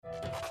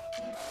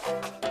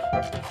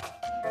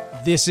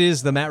This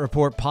is the Matt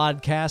Report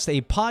Podcast,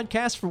 a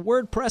podcast for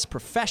WordPress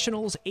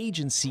professionals,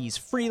 agencies,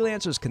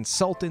 freelancers,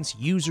 consultants,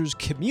 users,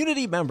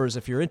 community members.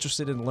 If you're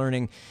interested in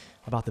learning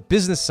about the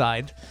business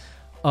side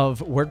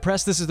of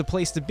WordPress, this is the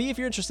place to be. If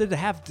you're interested to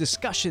have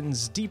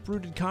discussions,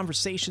 deep-rooted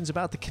conversations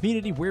about the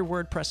community, where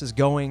WordPress is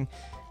going,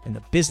 and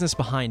the business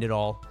behind it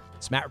all,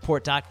 it's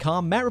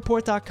mattreport.com,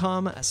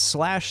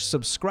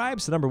 mattreport.com/subscribe.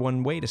 It's the number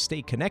one way to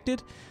stay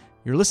connected.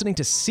 You're listening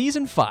to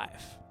Season 5.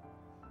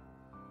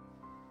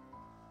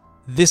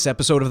 This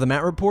episode of the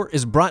Matt Report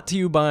is brought to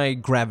you by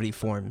Gravity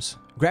Forms.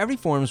 Gravity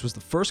Forms was the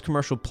first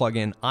commercial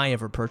plugin I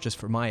ever purchased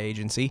for my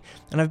agency,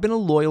 and I've been a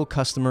loyal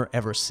customer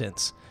ever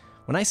since.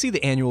 When I see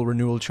the annual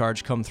renewal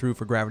charge come through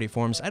for Gravity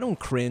Forms, I don't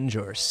cringe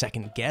or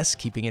second guess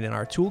keeping it in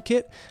our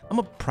toolkit. I'm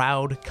a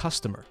proud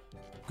customer.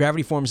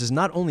 Gravity Forms is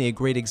not only a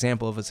great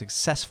example of a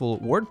successful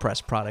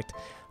WordPress product,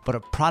 but a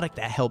product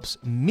that helps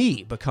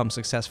me become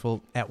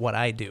successful at what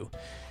I do.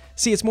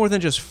 See, it's more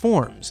than just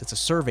forms. It's a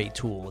survey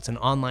tool. It's an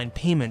online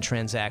payment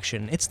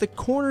transaction. It's the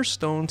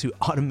cornerstone to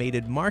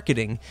automated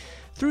marketing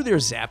through their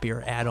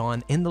Zapier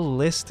add-on, and the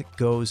list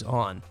goes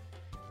on.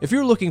 If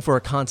you're looking for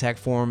a contact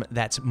form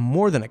that's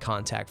more than a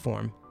contact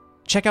form,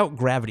 check out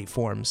Gravity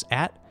Forms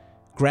at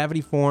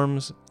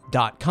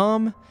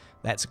gravityforms.com.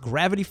 That's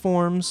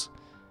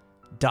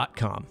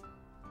gravityforms.com.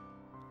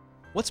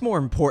 What's more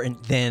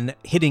important than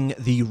hitting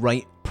the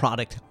right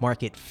product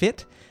market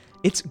fit?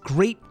 It's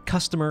great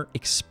customer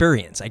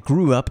experience. I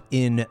grew up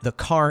in the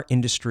car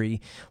industry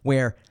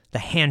where the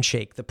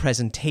handshake, the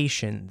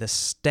presentation, the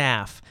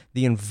staff,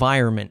 the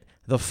environment,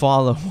 the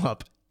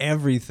follow-up,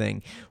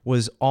 everything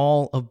was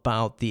all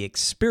about the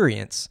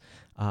experience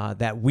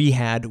that we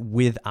had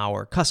with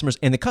our customers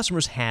and the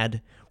customers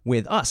had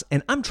with us.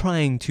 And I'm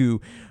trying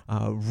to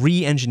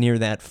re-engineer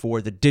that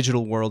for the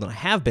digital world, and I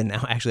have been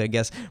now, actually, I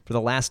guess, for the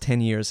last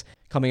 10 years.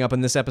 Coming up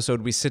in this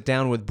episode, we sit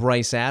down with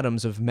Bryce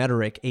Adams of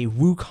Metric, a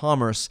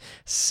WooCommerce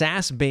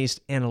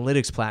SaaS-based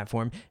analytics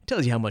platform. It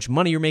tells you how much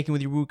money you're making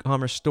with your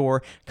WooCommerce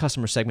store,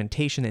 customer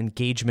segmentation,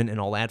 engagement, and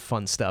all that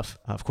fun stuff.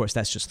 Of course,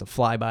 that's just the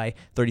flyby,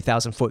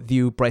 30,000-foot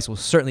view. Bryce will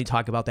certainly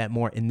talk about that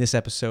more in this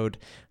episode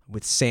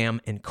with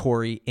Sam and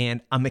Corey, and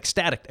I'm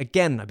ecstatic.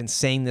 Again, I've been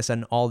saying this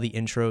on all the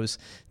intros,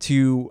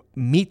 to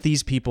meet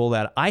these people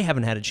that I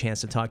haven't had a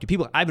chance to talk to,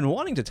 people I've been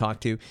wanting to talk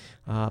to,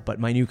 but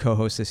my new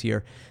co-host this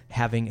year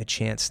having a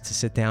chance to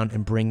sit down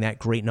and bring that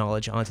great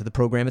knowledge onto the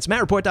program. It's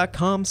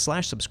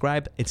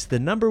mattreport.com/subscribe. It's the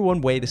number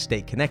one way to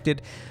stay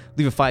connected.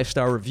 Leave a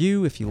 5-star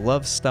review if you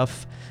love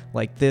stuff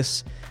like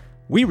this.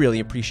 We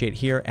really appreciate it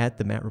here at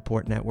the Matt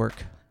Report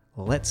Network.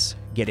 Let's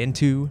get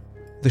into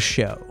the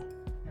show.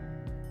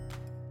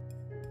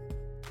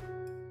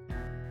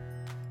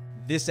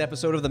 This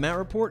episode of the Matt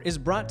Report is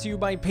brought to you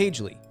by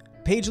Pagely.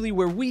 Pagely,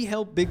 where we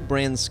help big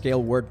brands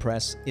scale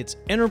WordPress. It's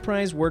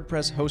enterprise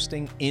WordPress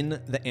hosting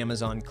in the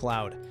Amazon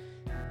cloud.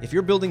 If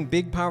you're building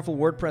big, powerful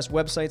WordPress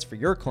websites for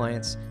your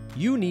clients,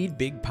 you need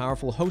big,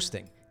 powerful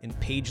hosting, and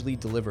Pagely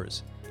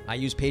delivers. I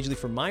use Pagely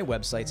for my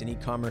websites and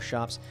e-commerce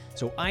shops,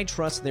 so I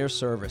trust their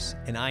service,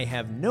 and I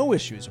have no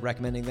issues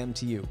recommending them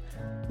to you.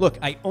 Look,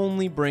 I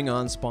only bring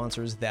on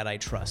sponsors that I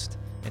trust.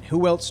 And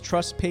who else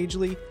trusts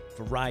Pagely?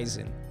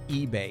 Verizon,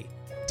 eBay,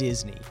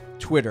 Disney,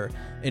 Twitter,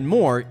 and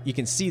more. You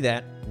can see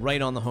that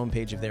right on the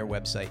homepage of their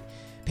website.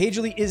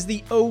 Pagely is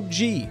the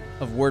OG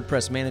of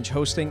WordPress managed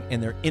hosting,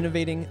 and they're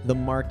innovating the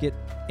market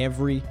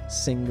every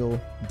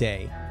single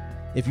day.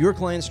 If your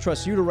clients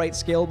trust you to write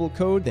scalable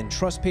code, then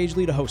trust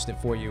Pagely to host it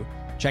for you.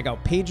 Check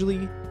out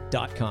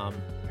pagely.com.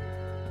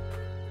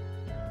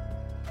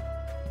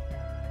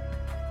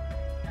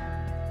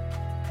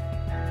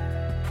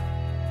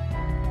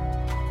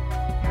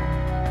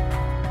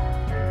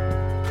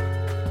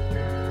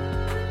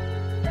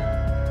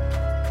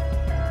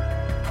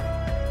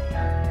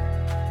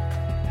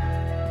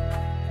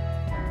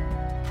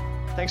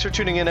 Thanks for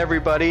tuning in,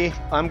 everybody.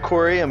 I'm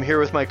Corey. I'm here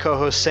with my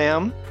co-host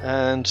Sam,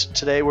 and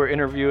today we're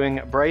interviewing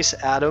Bryce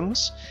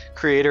Adams,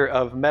 creator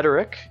of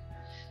Metric.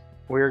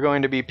 We're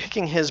going to be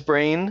picking his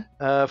brain,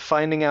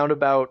 finding out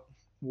about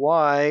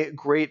why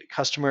great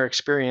customer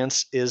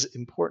experience is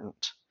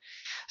important.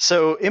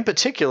 So in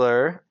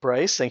particular,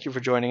 Bryce, thank you for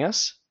joining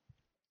us.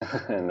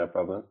 No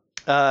problem.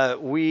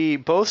 We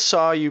both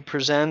saw you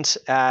present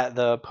at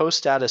the Post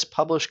Status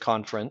Publish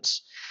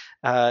conference,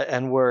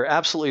 and were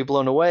absolutely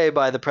blown away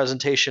by the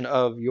presentation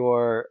of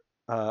your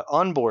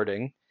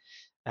onboarding.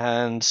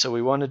 And so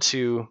we wanted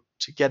to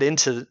get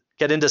into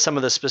some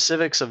of the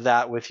specifics of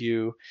that with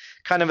you,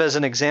 kind of as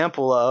an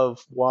example of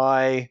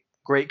why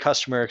great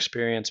customer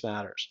experience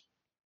matters.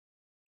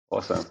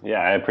 Awesome.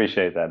 Yeah, I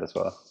appreciate that as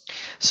well.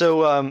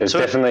 So it's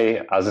definitely,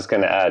 I was just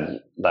going to add,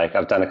 like,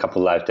 I've done a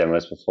couple live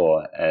demos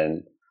before,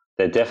 and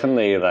they're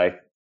definitely like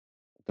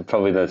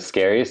probably the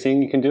scariest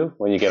thing you can do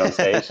when you get on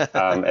stage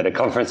at a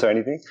conference or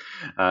anything.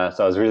 So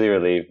I was really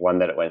relieved, one,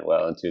 that it went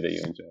well, and two, that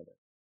you enjoyed it.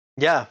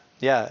 Yeah,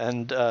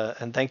 and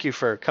thank you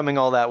for coming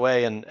all that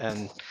way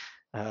and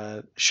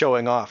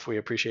showing off. We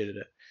appreciated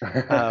it.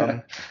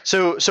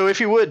 So if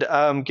you would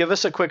give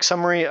us a quick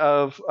summary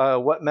of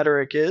what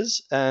Metric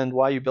is and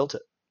why you built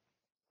it.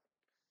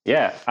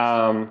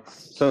 Yeah.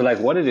 So like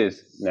what it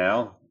is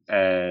now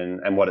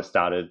and what it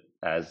started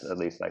as, at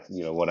least like,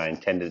 what I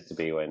intended it to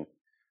be when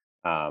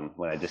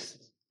I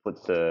just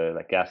put the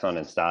like gas on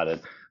and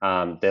started,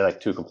 they're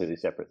like two completely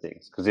separate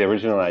things. Because the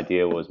original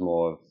idea was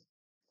more of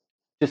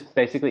just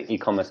basically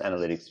e-commerce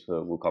analytics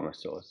for WooCommerce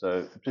stores.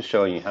 So just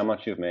showing you how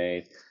much you've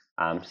made,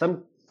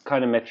 some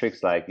kind of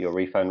metrics like your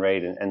refund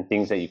rate and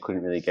things that you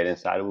couldn't really get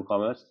inside of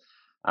WooCommerce.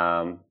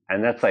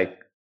 And that's like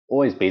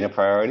always been a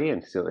priority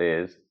and still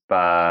is.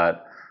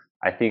 But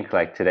I think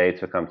like today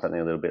it's become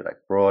something a little bit like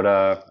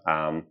broader,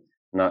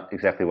 not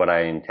exactly what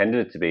I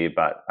intended it to be,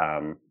 but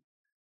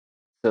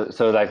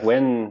so like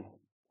when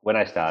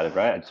I started,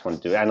 right, I just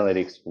wanted to do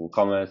analytics for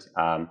WooCommerce,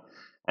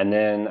 and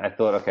then I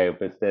thought, okay,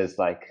 but there's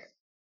like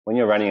when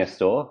you're running a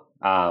store,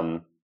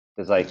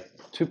 there's like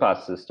two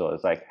parts to the store.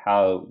 It's like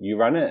how you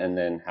run it, and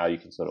then how you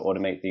can sort of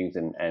automate things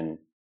and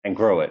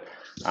grow it.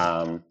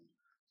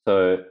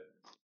 So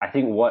I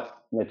think what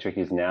Metric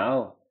is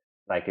now,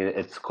 like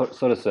it's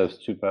sort of serves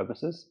two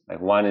purposes.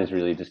 Like one is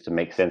really just to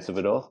make sense of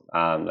it all,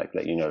 like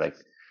let you know like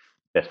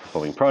best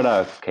performing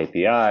products,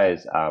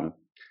 KPIs. Uh,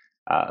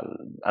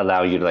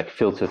 Allow you to like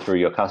filter through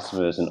your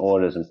customers and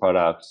orders and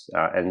products,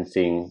 and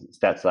seeing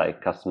stats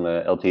like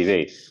customer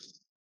LTV.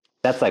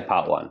 That's like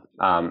part one.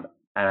 And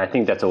I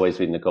think that's always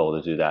been the goal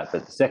to do that.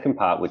 But the second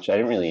part, which I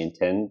didn't really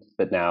intend,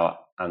 but now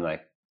I'm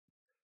like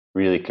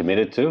really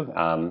committed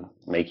to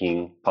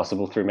making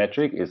possible through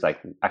Metric, is like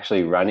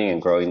actually running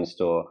and growing the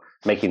store,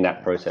 making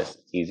that process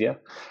easier.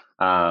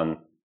 So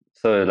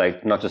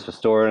like not just for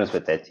store owners,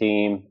 but their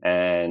team.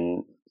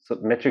 And so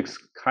Metrics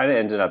kind of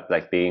ended up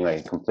like being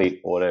like a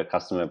complete order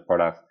customer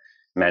product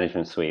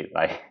management suite,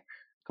 like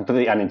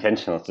completely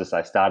unintentional. It's just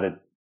I started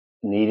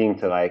needing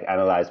to like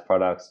analyze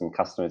products and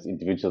customers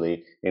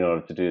individually in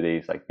order to do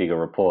these like bigger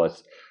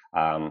reports.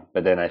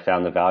 But then I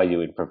found the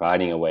value in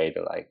providing a way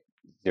to like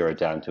zero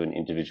down to an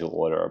individual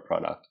order or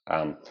product.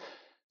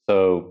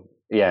 So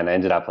yeah, and I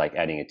ended up like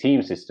adding a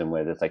team system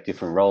where there's like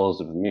different roles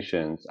and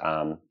permissions.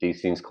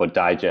 These things called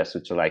digests,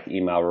 which are like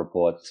email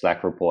reports,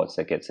 Slack reports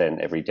that get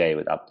sent every day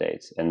with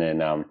updates. And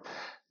then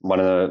one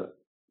of the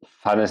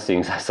funnest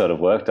things I sort of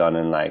worked on,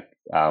 and like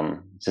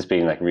just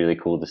being like really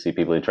cool to see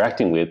people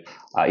interacting with,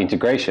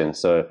 integration.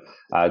 So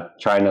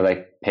trying to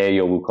like pair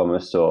your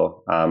WooCommerce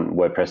or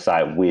WordPress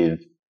site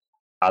with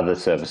other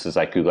services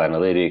like Google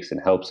Analytics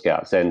and Help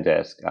Scout,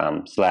 Zendesk,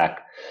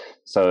 Slack.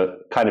 So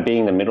kind of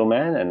being the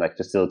middleman and like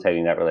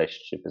facilitating that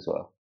relationship as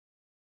well.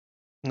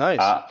 Nice.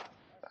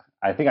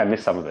 I think I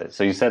missed some of it.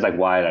 So you said like,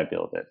 why did I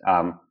build it?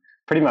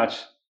 Pretty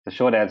much the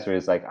short answer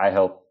is like I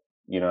help,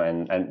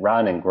 and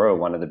run and grow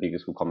one of the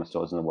biggest WooCommerce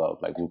stores in the world,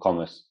 like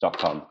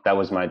WooCommerce.com. That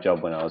was my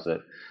job when I was at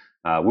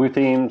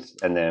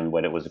WooThemes, and then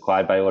when it was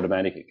acquired by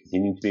Automattic, it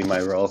continued to be my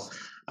role.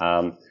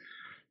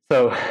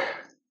 So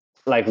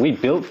like we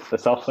built the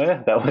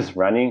software that was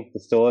running the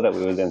store that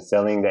we were then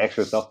selling the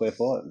extra software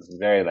for. It was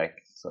very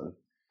like sort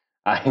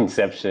of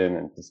inception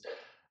and just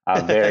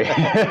very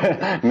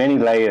many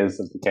layers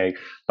of the cake.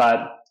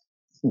 But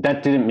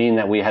that didn't mean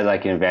that we had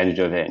like an advantage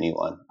over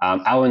anyone.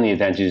 Our only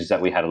advantage is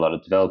that we had a lot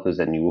of developers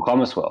that knew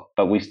WooCommerce well,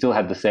 but we still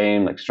had the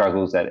same like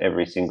struggles that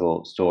every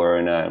single store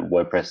owner and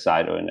WordPress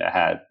site owner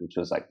had, which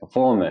was like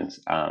performance,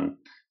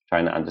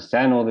 trying to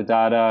understand all the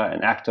data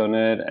and act on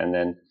it,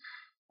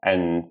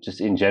 and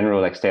just in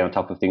general, like stay on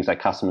top of things like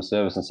customer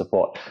service and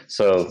support.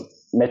 So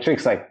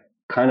Metrics like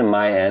kind of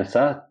my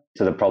answer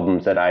to the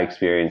problems that I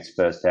experienced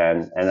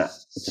firsthand, and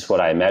just what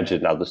I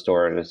imagined other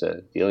store owners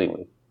are dealing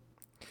with.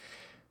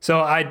 So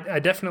I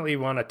definitely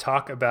want to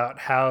talk about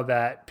how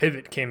that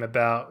pivot came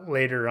about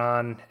later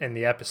on in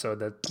the episode.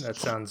 That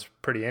sounds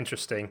pretty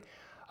interesting.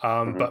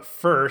 But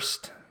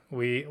first,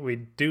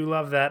 we do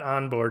love that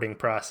onboarding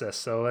process.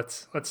 So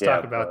let's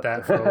talk about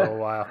that for a little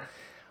while.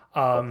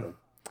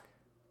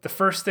 The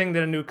first thing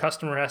that a new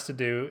customer has to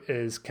do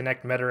is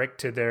connect Metric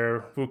to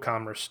their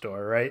WooCommerce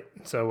store, right?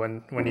 So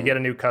when you get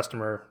a new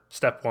customer,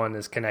 step one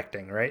is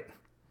connecting, right?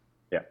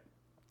 Yeah.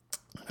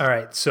 All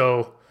right.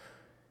 So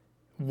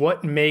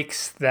what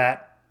makes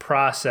that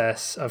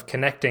process of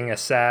connecting a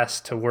SaaS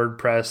to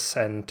WordPress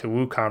and to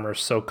WooCommerce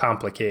so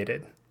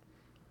complicated?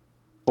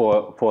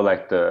 For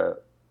like the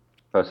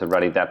person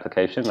running the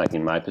application, like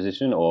in my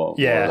position, or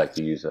like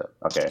the user?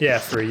 Okay. Yeah,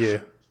 for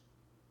you.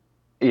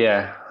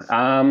 Yeah.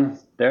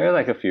 There are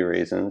like a few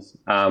reasons.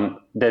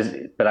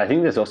 But I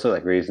think there's also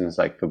like reasons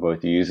like for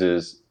both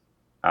users,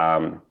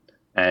 and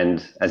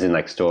as in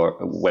like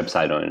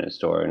website owners,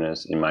 store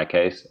owners in my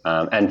case,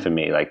 and for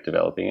me, like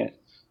developing it.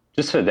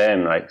 Just for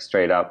them, like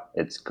straight up,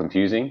 it's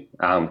confusing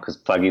because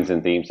plugins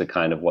and themes are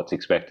kind of what's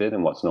expected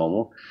and what's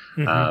normal.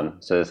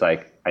 So it's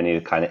like I need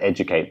to kind of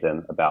educate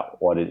them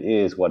about what it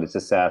is, what is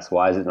a SaaS,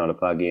 why is it not a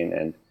plugin,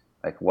 and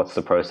like what's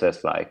the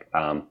process like.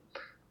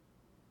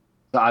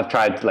 So I've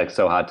tried like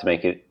so hard to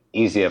make it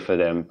easier for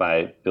them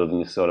by building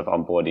this sort of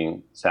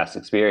onboarding SaaS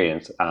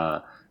experience.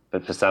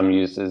 But for some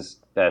users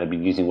that have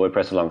been using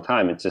WordPress a long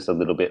time, it's just a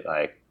little bit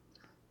like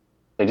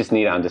they just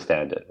need to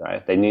understand it,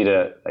 right? They need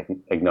to like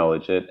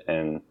acknowledge it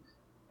and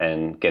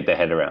get their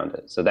head around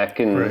it. So that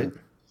can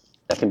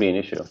that can be an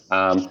issue.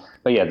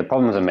 But yeah, the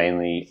problems are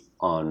mainly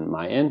on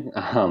my end,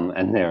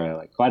 and there are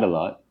like quite a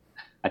lot.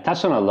 I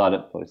touched on a lot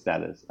at Post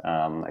Status,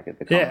 like at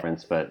the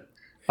conference, but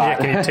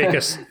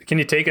can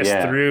you take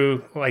us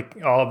through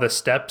like all the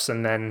steps,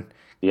 and then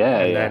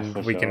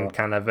we can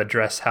kind of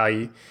address how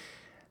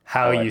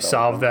you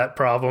solve that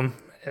problem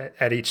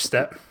at each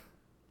step.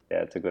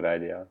 Yeah, it's a good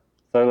idea.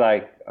 So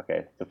like,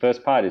 okay, the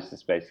first part is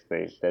just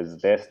basically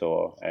there's their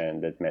store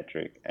and there's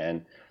Metric,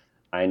 and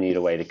I need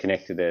a way to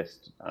connect to their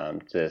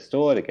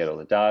store to get all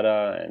the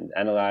data and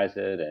analyze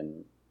it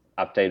and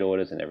update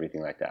orders and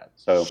everything like that.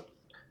 So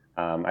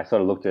I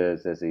sort of looked at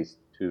it as these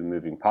two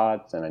moving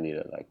parts, and I need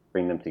to like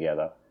bring them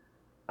together.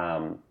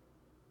 The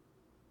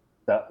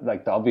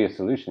obvious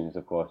solution is,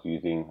 of course,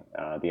 using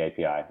the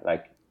API.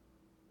 Like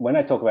when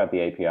I talk about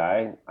the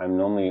API, I'm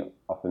normally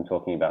often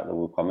talking about the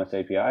WooCommerce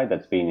API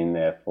that's been in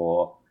there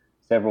for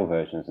several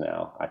versions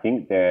now. I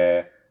think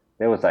there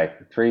was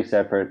like 3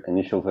 separate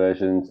initial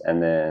versions,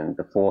 and then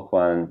the 4th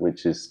one,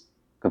 which is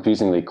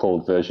confusingly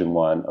called version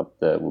 1 of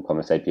the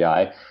WooCommerce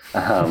API,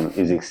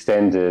 is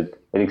extended.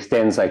 It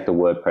extends like the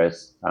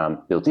WordPress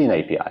built-in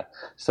API.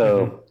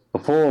 So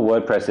before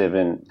WordPress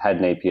even had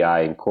an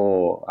API in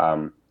core,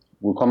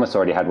 WooCommerce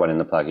already had one in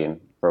the plugin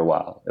for a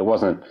while. It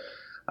wasn't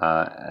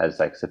as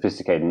like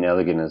sophisticated and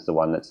elegant as the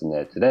one that's in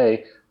there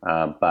today,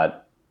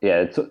 but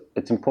yeah,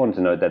 it's important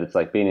to note that it's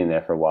like been in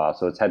there for a while,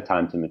 so it's had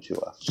time to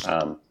mature.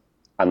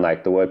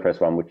 Unlike the WordPress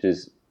one, which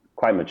is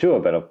quite mature,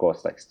 but of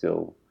course like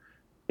still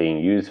being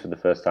used for the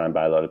first time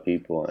by a lot of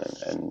people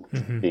and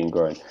being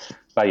grown.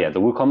 But yeah,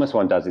 the WooCommerce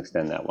one does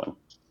extend that one.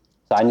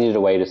 So I needed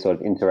a way to sort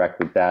of interact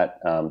with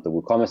that, the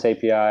WooCommerce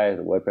API,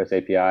 the WordPress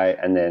API,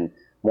 and then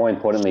more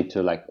importantly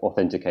to like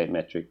authenticate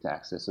Metric to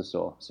access the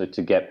store. So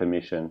to get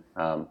permission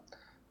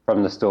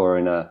from the store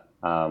owner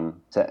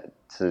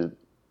to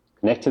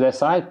connect to their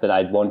site, but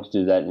I'd want to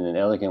do that in an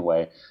elegant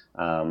way.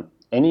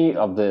 Any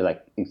of the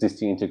like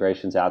existing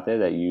integrations out there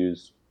that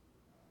use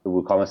the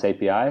WooCommerce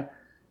API,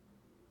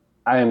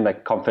 I am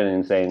like confident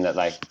in saying that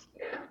like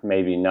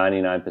maybe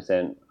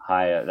 99%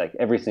 higher, like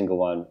every single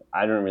one.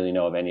 I don't really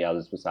know of any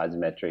others besides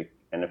Metric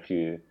and a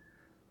few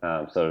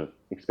sort of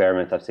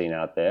experiments I've seen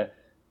out there.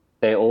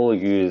 They all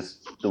use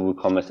the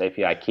WooCommerce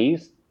API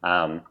keys,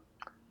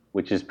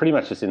 which is pretty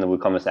much just in the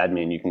WooCommerce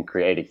admin. You can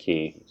create a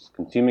key, it's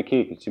consumer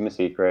key, consumer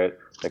secret,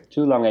 like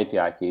 2 long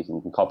API keys, and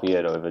you can copy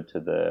it over to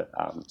the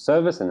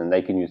service, and then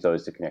they can use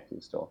those to connect to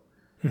the store.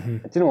 I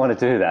didn't want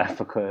to do that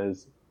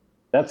because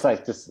that's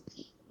like just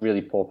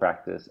really poor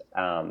practice.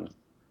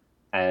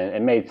 And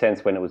it made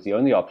sense when it was the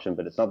only option,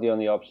 but it's not the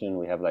only option.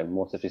 We have like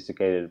more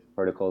sophisticated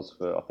protocols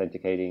for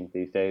authenticating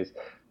these days.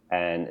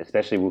 And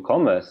especially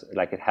WooCommerce,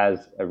 like it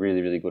has a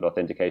really, really good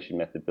authentication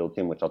method built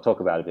in, which I'll talk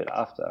about a bit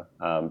after.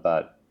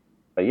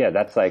 But yeah,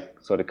 that's like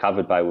sort of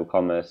covered by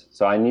WooCommerce.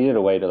 So I needed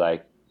a way to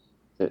like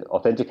to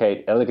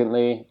authenticate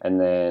elegantly and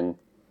then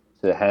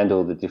to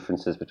handle the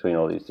differences between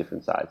all these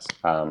different sites.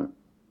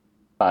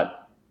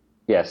 But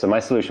yeah, so my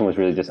solution was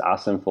really just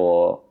ask them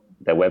for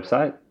their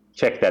website,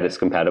 check that it's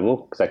compatible,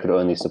 because I could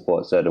only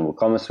support certain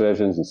WooCommerce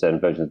versions and certain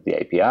versions of the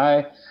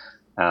API.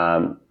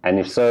 And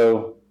if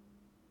so,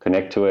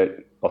 connect to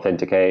it,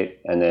 authenticate,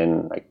 and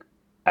then like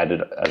add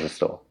it as a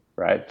store,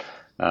 right?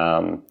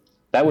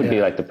 That would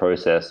be like the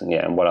process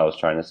and what I was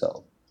trying to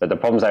solve. But the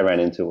problems I ran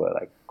into were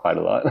like quite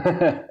a lot.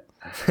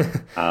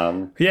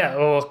 Well,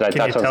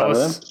 can you tell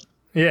us?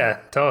 Yeah,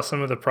 tell us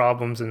some of the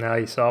problems and how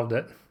you solved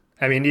it.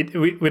 I mean,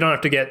 we don't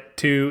have to get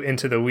too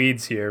into the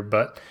weeds here,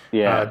 but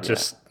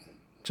just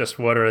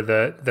what are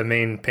the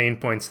main pain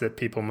points that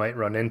people might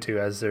run into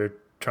as they're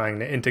trying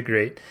to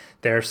integrate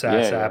their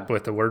SaaS app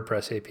with the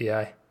WordPress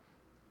API?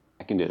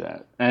 I can do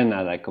that. And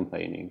I like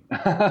complaining.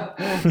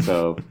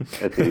 So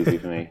it's easy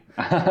for me.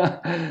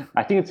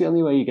 I think it's the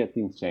only way you get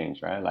things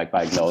changed, right? Like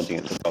by acknowledging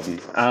it's a problem.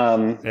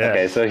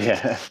 Okay, so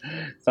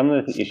some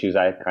of the issues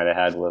I kind of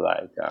had were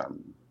like,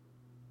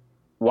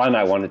 one,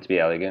 I wanted to be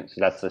elegant. So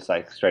that's just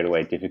like straight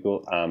away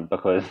difficult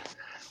because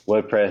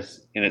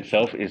WordPress in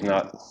itself is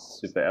not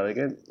super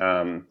elegant.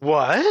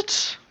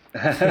 What?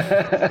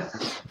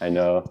 I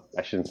know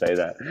I shouldn't say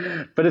that,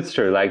 but it's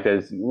true. Like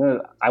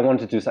I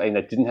wanted to do something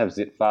that didn't have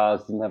zip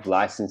files, didn't have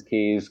license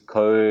keys,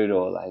 code,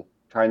 or like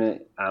trying to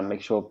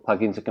make sure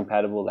plugins are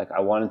compatible. Like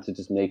I wanted to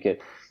just make it,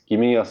 give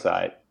me your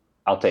site,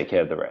 I'll take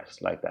care of the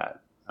rest, like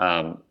that.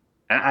 And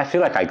I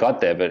feel like I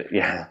got there, but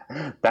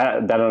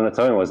that on its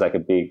own was like a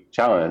big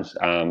challenge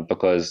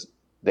because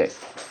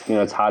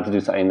it's hard to do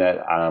something that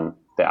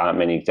there aren't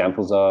many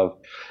examples of.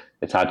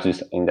 It's hard to do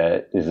something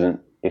that isn't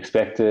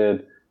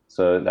expected.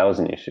 So that was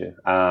an issue.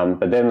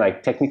 But then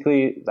like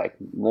technically, like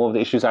more of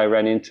the issues I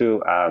ran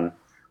into,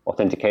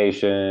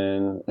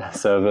 authentication,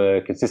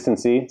 server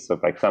consistency. So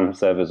like some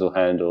servers will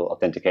handle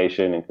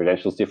authentication and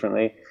credentials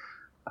differently.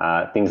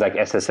 Things like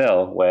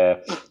SSL,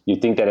 where you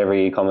think that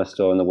every e-commerce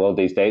store in the world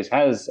these days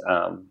has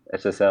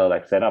SSL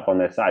like set up on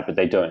their site, but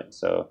they don't.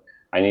 So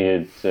I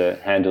needed to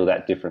handle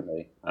that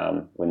differently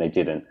when they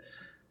didn't.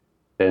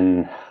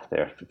 Then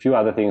there are a few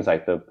other things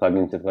like the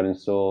plugins that got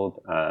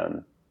installed.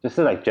 Just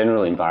the like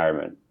general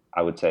environment,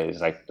 I would say,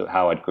 is like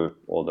how I'd group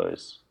all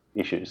those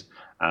issues.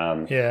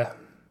 Yeah.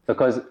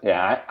 Because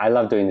I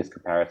love doing this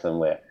comparison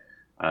where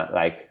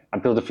like I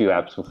built a few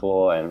apps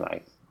before, and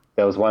like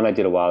there was one I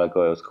did a while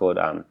ago. It was called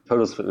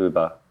Totals for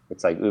Uber.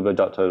 It's like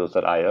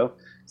uber.totals.io.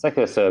 It's like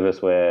a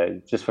service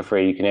where just for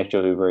free you connect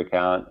your Uber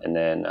account, and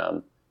then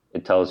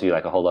it tells you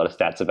like a whole lot of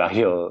stats about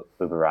your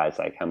Uber rides,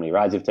 like how many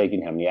rides you've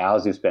taken, how many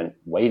hours you've spent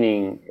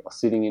waiting or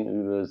sitting in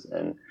Ubers,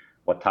 and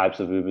what types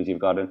of Ubers you've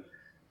gotten.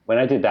 When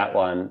I did that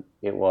one,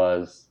 it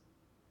was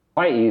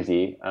quite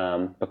easy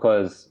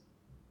because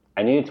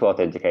I needed to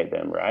authenticate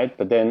them, right?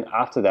 But then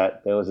after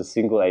that, there was a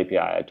single API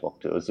I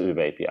talked to. It was the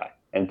Uber API,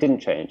 and it didn't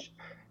change.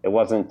 It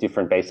wasn't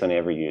different based on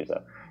every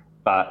user.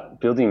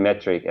 But building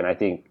Metric, and I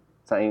think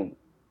something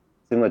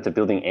similar to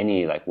building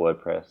any like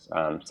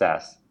WordPress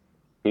SaaS,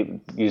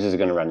 users are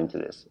going to run into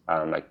this,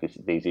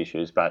 these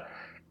issues. But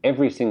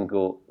every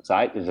single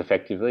site is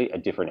effectively a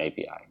different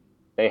API.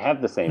 They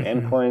have the same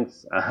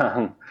endpoints,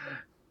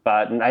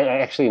 but I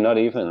actually not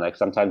even. Like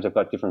sometimes they've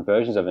got different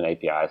versions of an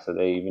API, so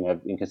they even have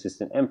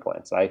inconsistent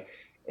endpoints. Like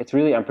it's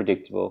really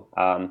unpredictable.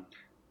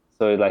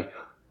 So like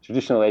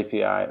traditional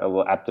API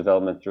or app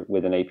development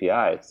with an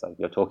API, it's like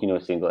you're talking to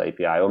a single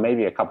API or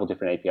maybe a couple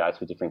different APIs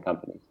for different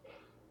companies,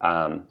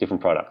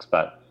 different products.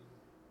 But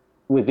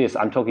with this,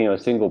 I'm talking to a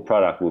single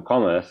product,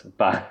 WooCommerce,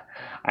 but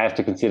I have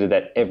to consider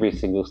that every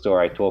single store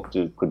I talk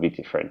to could be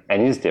different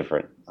and is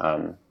different.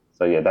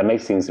 So yeah, that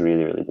makes things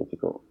really, really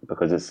difficult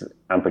because it's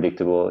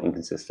unpredictable,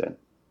 inconsistent.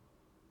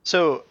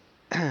 So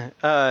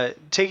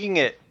taking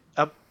it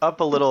up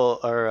a little,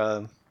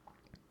 or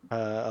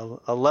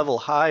a level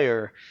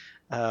higher,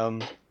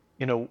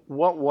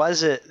 what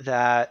was it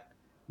that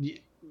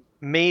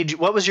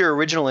what was your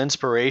original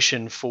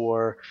inspiration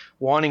for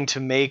wanting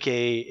to make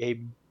a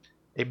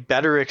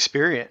better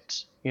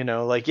experience?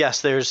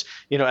 Yes, there's,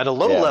 at a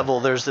low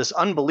level, there's this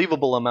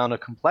unbelievable amount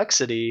of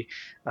complexity.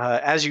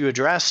 As you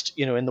addressed,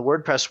 in the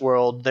WordPress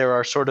world, there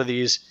are sort of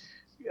these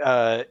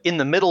in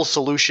the middle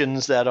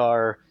solutions that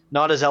are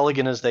not as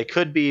elegant as they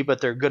could be,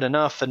 but they're good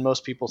enough, and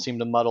most people seem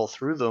to muddle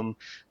through them.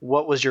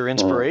 What was your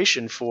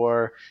inspiration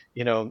for,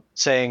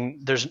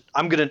 saying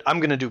I'm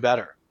gonna do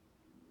better?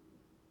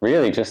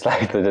 Really, just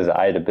like the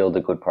desire to build a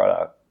good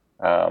product,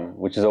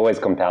 which is always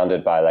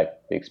compounded by like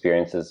the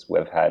experiences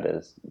we've had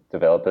as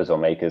developers or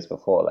makers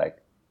before. Like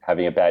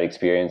having a bad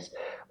experience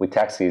with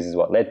taxis is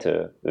what led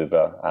to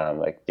Uber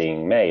like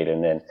being made,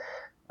 and then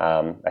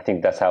I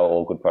think that's how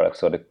all good products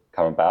sort of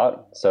come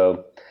about.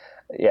 So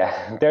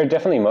yeah, there are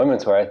definitely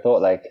moments where I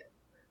thought like,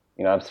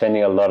 I'm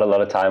spending a lot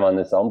of time on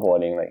this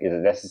onboarding. Like, is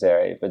it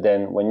necessary? But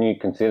then when you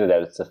consider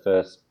that it's the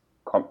first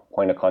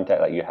point of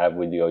contact that you have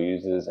with your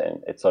users,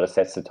 and it sort of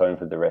sets the tone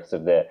for the rest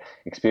of their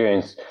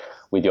experience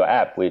with your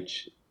app,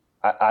 which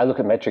I look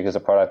at Metric as a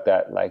product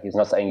that like is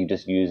not something you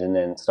just use and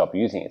then stop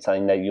using. It's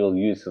something that you'll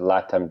use for the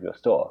lifetime of your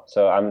store.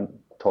 So I'm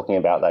talking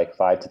about like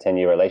 5 to 10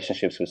 year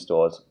relationships with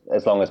stores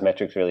as long as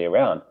Metric's really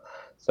around.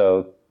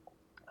 So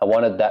I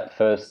wanted that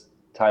first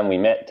time we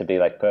met to be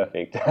like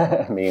perfect,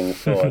 me in the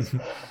stores.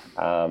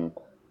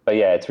 But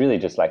yeah, it's really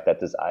just like that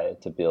desire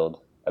to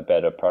build a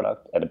better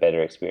product and a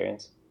better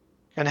experience.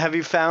 And have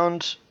you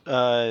found,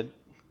 do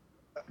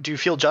you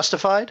feel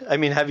justified? I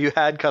mean, have you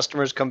had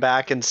customers come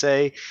back and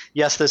say,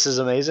 yes, this is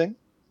amazing?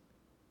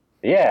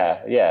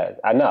 Yeah,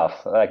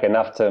 enough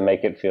to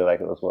make it feel like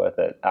it was worth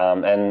it.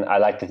 And I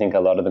like to think a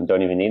lot of them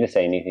don't even need to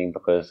say anything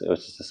because it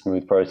was just a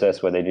smooth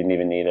process where they didn't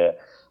even need to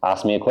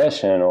ask me a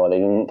question or they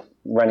didn't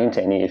run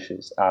into any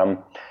issues.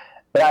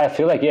 But I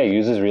feel like,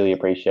 users really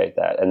appreciate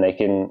that, and they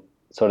can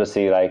sort of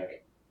see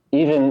like,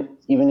 even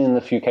in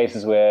the few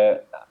cases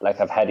where like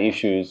I've had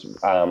issues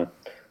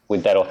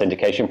with that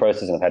authentication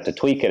process and I've had to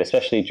tweak it,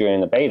 especially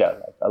during the beta.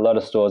 Like, a lot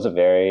of stores are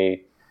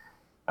very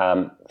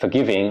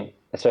forgiving,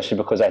 especially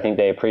because I think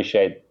they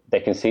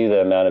can see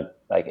the amount of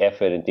like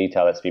effort and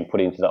detail that's been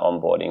put into the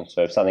onboarding.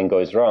 So if something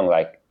goes wrong,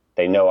 like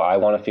they know I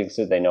want to fix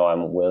it, they know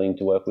I'm willing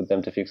to work with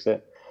them to fix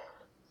it.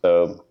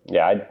 So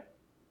yeah,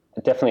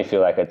 I definitely feel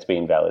like it's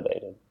been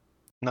validated.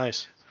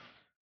 Nice.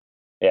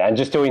 Yeah, and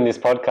just doing this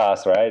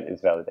podcast, right,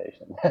 is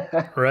validation.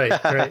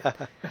 Right.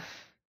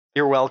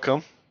 You're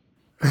welcome.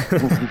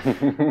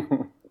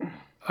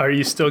 Are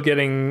you still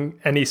getting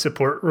any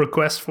support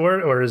requests for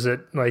it, or is it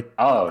like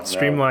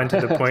streamlined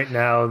to the point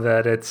now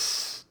that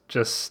it's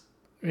just,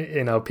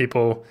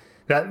 people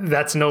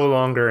that's no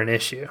longer an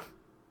issue?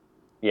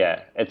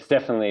 Yeah, it's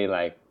definitely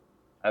like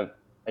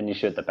an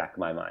issue at the back of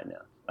my mind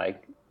now.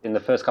 Like in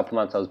the first couple of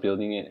months I was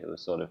building it, it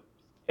was sort of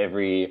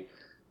every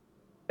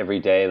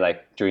day,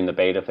 like during the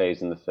beta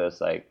phase and the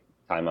first like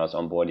time I was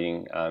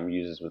onboarding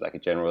users with like a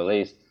general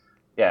release.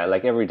 Yeah,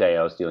 like every day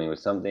I was dealing with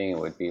something. It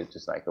would be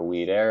just like a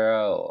weird error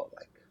or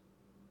like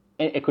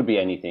it could be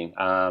anything.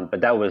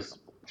 But that was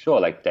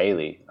like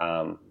daily.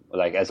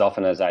 Like as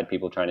often as I had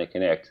people trying to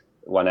connect,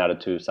 1 out of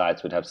 2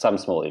 sites would have some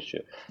small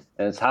issue.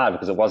 And it's hard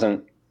because it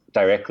wasn't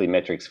directly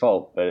Metric's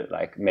fault, but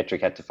like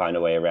Metric had to find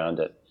a way around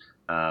it.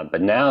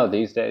 But now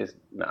these days,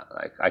 no,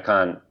 like I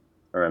can't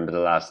remember the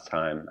last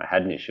time I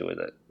had an issue with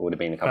it. It would have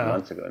been a couple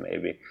months ago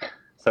maybe.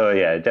 So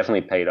yeah, it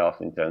definitely paid off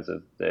in terms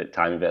of the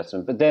time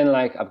investment. But then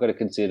like I've got to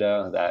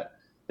consider that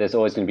there's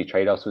always going to be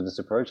trade-offs with this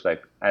approach.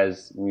 Like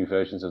as new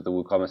versions of the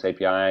WooCommerce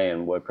API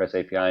and WordPress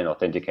API and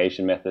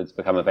authentication methods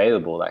become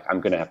available, like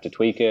I'm going to have to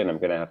tweak it and I'm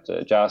going to have to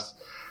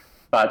adjust.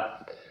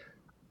 But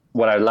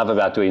what I love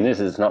about doing this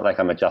is it's not like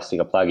I'm adjusting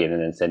a plugin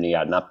and then sending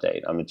out an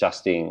update. I'm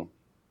adjusting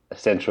a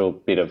central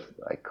bit of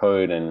like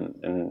code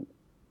and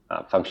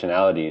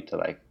functionality to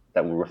like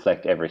that will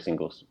reflect every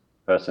single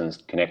person's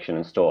connection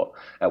and store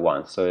at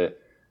once. So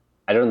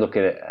I don't look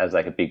at it as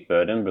like a big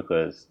burden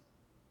because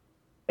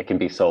it can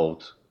be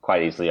solved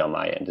quite easily on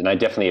my end. And I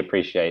definitely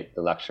appreciate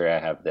the luxury I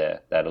have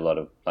there that a lot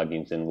of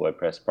plugins and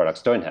WordPress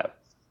products don't have.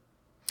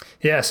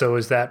 Yeah. So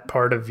was that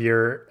part of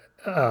your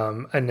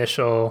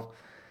initial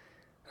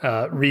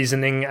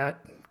reasoning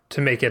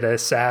to make it a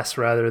SaaS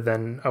rather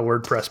than a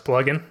WordPress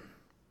plugin?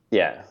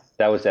 Yeah,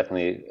 that was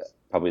definitely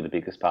probably the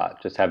biggest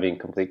part, just having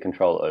complete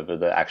control over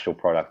the actual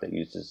product that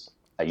users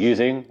are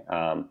using.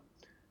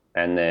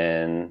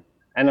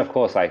 And of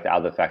course, like the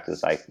other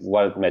factors, like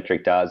what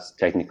Metric does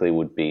technically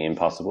would be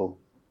impossible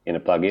in a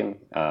plugin.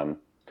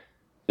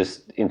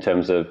 Just in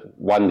terms of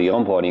one, the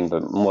onboarding,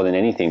 but more than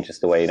anything,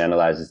 just the way it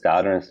analyzes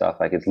data and stuff.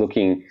 Like it's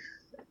looking,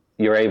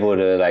 you're able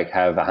to like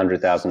have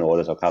 100,000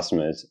 orders or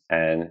customers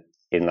and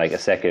in like a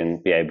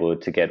second be able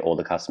to get all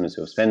the customers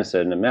who have spent a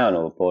certain amount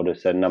or bought a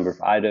certain number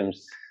of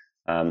items,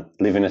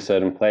 live in a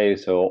certain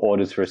place or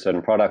orders for a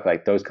certain product.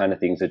 Like those kind of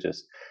things are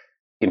just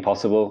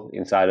impossible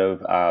inside of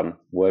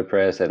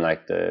WordPress and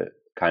like the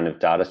kind of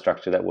data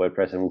structure that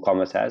WordPress and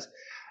WooCommerce has.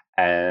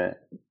 And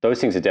those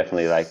things are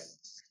definitely like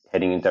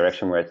heading in a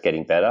direction where it's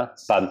getting better.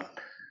 But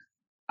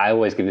I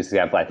always give this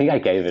example. I think I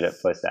gave it at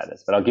Post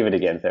Status, but I'll give it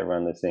again to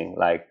everyone listening.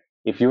 Like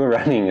if you were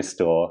running a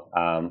store,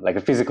 like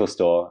a physical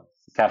store,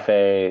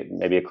 cafe,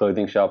 maybe a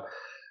clothing shop,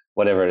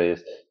 whatever it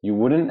is, you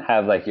wouldn't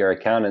have like your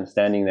accountant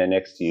standing there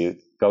next to you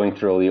going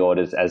through all the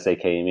orders as they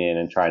came in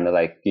and trying to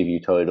like give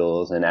you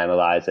totals and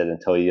analyze it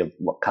and tell you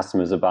what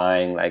customers are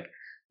buying. Like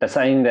that's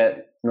something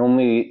that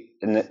normally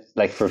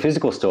like for a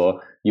physical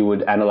store you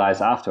would analyze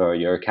after, or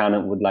your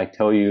accountant would like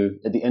tell you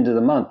at the end of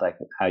the month like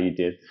how you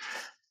did.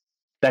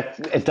 That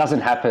it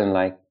doesn't happen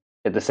like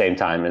at the same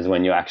time as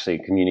when you're actually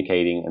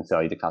communicating and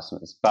selling to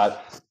customers.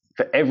 But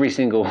for every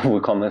single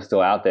WooCommerce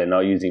store out there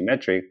not using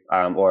Metric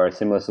or a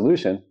similar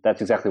solution,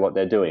 that's exactly what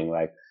they're doing.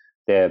 Like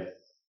they're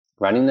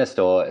running their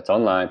store, it's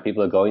online,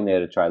 people are going there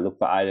to try to look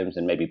for items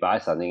and maybe buy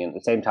something. And at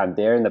the same time,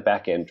 they're in the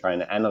back end trying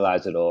to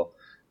analyze it all,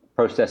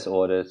 process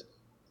orders.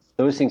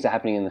 Those things are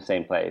happening in the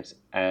same place.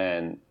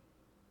 And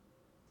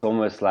it's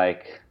almost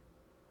like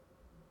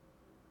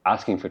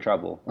asking for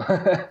trouble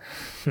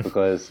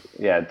because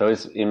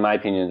those, in my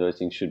opinion, those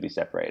things should be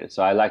separated.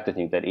 So I like to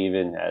think that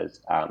even as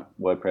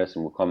WordPress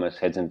and WooCommerce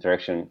heads in a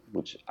direction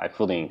which I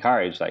fully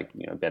encourage, like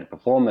better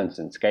performance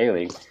and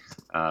scaling,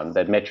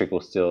 that Metric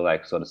will still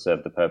like sort of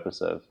serve the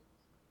purpose of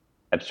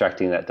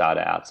abstracting that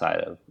data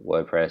outside of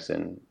WordPress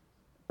and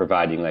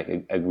providing like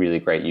a really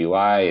great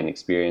UI and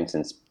experience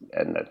and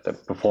the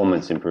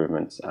performance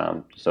improvements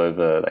just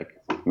over like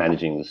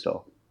managing the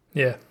store.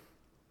 Yeah.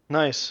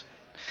 Nice.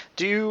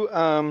 Do you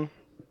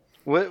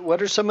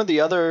what are some of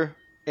the other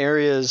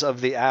areas of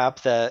the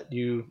app that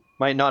you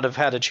might not have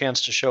had a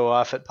chance to show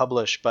off at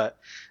Publish, but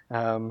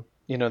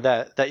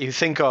that you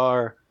think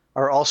are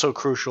also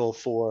crucial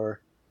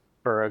for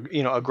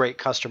a great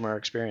customer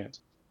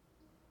experience?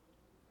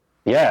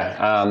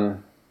 Yeah,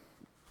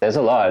 there's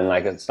a lot, and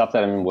like it's stuff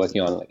that I'm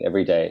working on like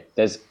every day.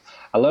 There's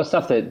a lot of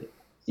stuff that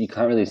you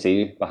can't really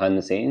see behind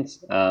the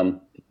scenes,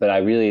 but I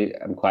really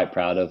am quite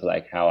proud of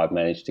like how I've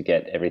managed to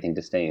get everything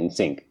to stay in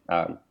sync.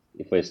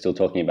 If we're still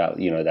talking about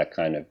that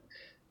kind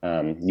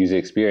of user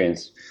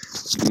experience,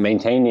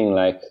 maintaining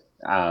like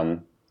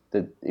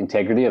the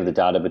integrity of the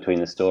data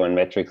between the store and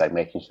Metric, like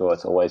making sure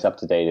it's always up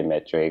to date in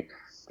Metric,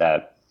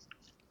 that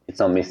it's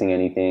not missing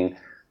anything,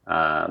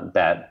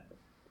 that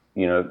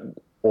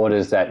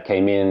orders that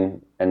came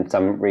in and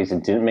some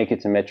reason didn't make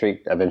it to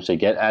Metric eventually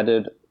get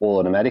added all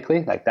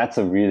automatically. Like that's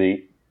a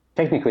really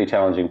technically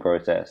challenging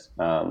process.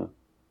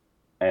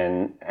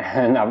 And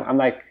I'm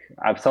like,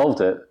 I've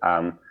solved it.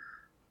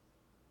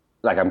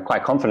 Like I'm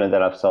quite confident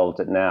that I've solved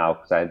it now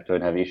because I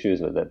don't have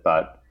issues with it,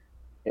 but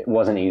it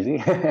wasn't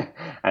easy. And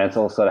it's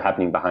all sort of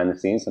happening behind the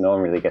scenes, so no one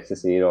really gets to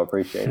see it or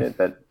appreciate it.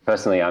 But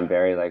personally, I'm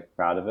very like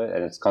proud of it,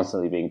 and it's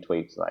constantly being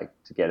tweaked like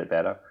to get it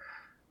better,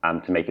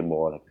 to make it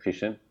more like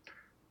efficient.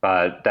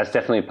 But that's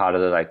definitely part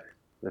of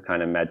the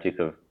kind of magic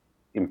of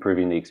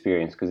improving the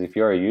experience. Because if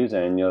you're a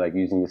user and you're like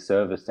using the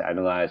service to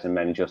analyze and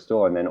manage your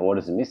store, and then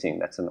orders are missing,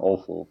 that's an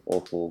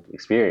awful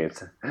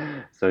experience.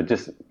 So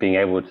just being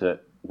able to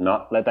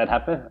not let that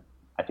happen,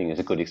 I think is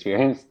a good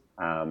experience.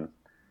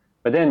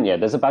 But then,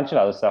 there's a bunch of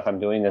other stuff I'm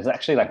doing. There's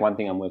actually like one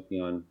thing I'm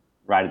working on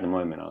right at the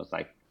moment. I was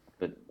like,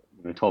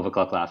 12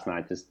 o'clock last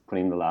night, just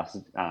putting the last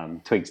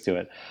tweaks to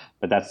it.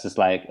 But that's just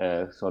like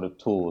a sort of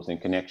tools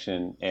and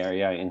connection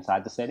area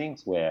inside the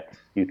settings where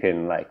you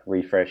can like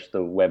refresh the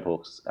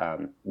webhooks,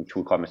 which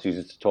WooCommerce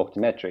uses to talk to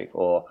Metric,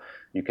 or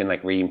you can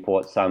like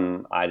re-import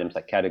some items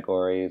like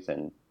categories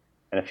and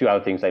a few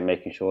other things like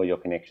making sure your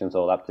connection's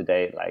all up to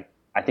date. Like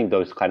I think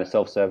those kind of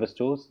self-service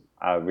tools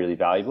are really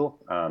valuable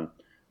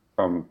from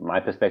from my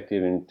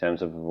perspective in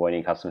terms of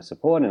avoiding customer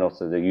support and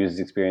also the user's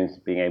experience,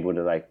 being able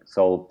to like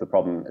solve the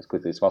problem as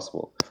quickly as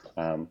possible.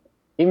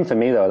 Even for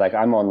me though, like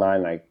I'm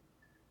online, like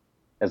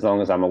as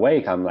long as I'm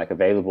awake, I'm like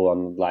available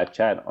on live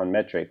chat on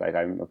Metric. Like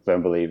I'm a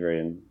firm believer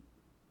in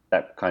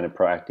that kind of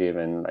proactive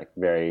and like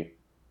very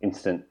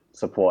instant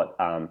support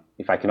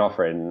if I can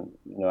offer it. And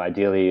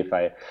ideally, if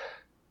I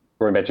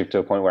grew Metric to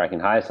a point where I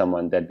can hire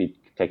someone, they'd be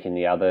taking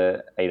the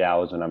other 8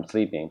 hours when I'm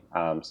sleeping.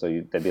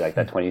 So there'd be like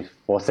that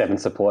 24/7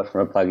 support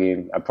from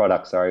a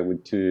product,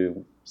 with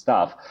 2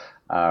 staff.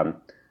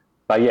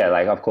 But yeah,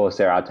 like of course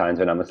there are times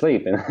when I'm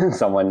asleep and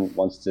someone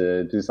wants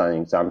to do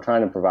something. So I'm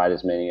trying to provide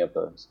as many of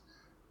those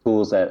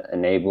tools that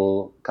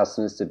enable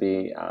customers to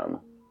be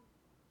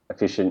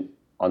efficient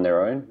on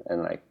their own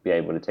and like be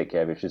able to take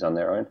care of issues on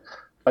their own.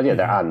 But yeah,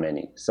 there aren't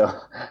many. So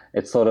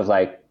it's sort of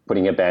like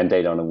putting a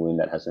Band-Aid on a wound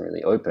that hasn't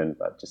really opened,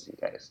 but just in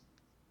case.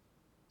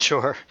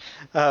 Sure.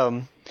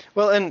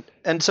 Well,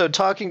 and so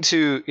talking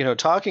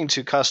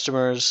to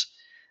customers,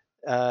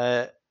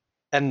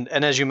 and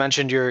as you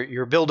mentioned,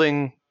 you're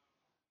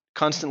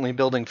constantly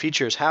building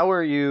features. How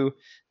are you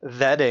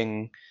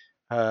vetting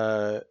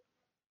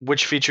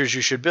which features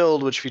you should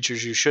build, which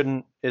features you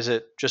shouldn't? Is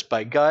it just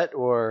by gut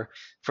or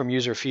from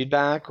user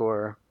feedback,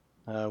 or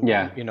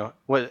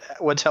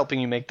what's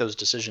helping you make those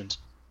decisions?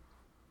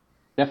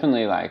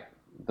 Definitely, like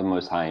the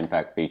most high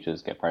impact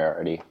features get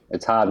priority.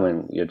 It's hard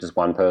when you're just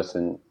one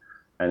person,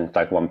 and it's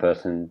like one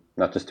person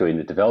not just doing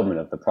the development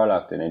of the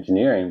product and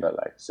engineering, but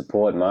like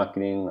support,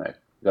 marketing. Like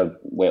you got to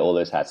wear all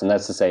those hats, and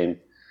that's the same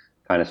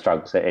kind of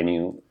struggles that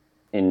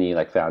any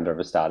like founder of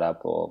a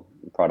startup or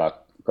product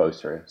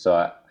goes through. So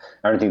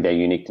I don't think they're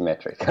unique to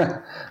Metric,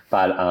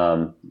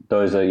 but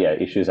those are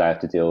issues I have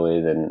to deal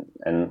with.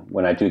 And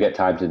when I do get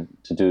time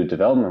to do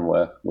development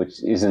work,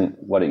 which isn't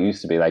what it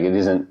used to be, like it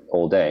isn't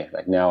all day.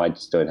 Like now I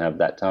just don't have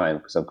that time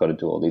because I've got to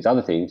do all these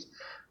other things.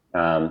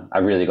 I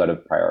really got to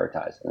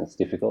prioritize, and it's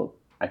difficult.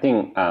 I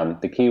think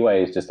the key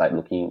way is just like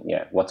looking,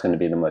 what's going to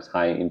be the most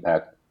high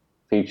impact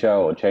feature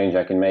or change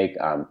I can make.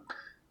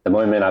 The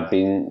moment I've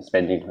been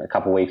spending a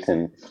couple of weeks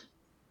and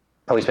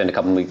probably spend a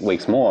couple of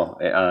weeks more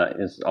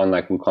is on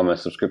like WooCommerce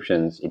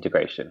subscriptions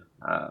integration.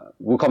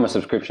 WooCommerce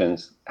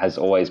subscriptions has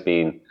always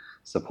been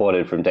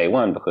supported from day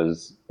one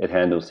because it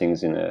handles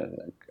things in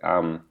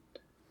a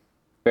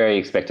very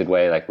expected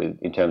way, like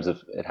in terms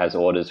of it has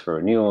orders for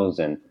renewals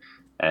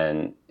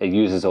and it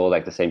uses all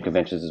like the same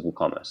conventions as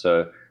WooCommerce.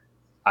 So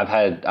I've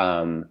had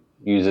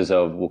users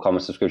of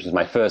WooCommerce subscriptions.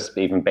 My first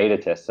even beta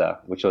tester,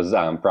 which was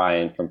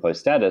Brian from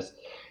PostStatus,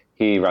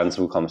 he runs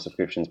WooCommerce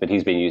subscriptions, but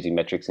he's been using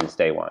Metric since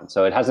day one.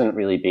 So it hasn't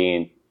really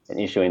been an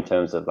issue in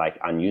terms of like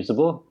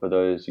unusable for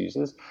those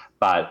users,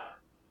 but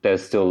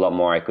there's still a lot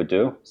more I could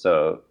do.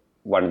 So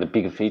one of the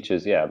bigger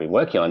features, I've been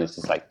working on is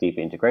just like deep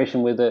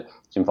integration with it,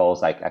 which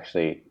involves like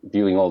actually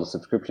viewing all the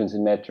subscriptions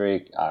in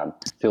Metric,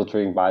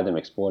 filtering by them,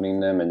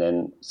 exporting them, and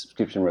then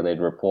subscription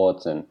related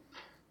reports and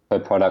per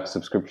product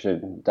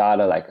subscription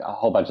data, like a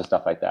whole bunch of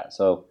stuff like that.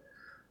 So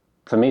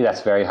for me,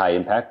 that's very high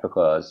impact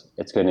because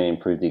it's going to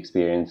improve the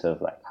experience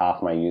of like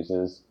half my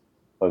users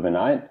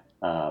overnight.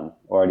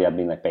 Already I've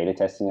been like beta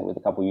testing it with a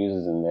couple of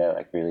users and they're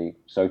like really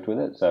stoked with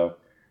it. So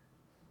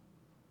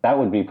that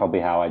would be probably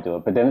how I do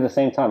it. But then at the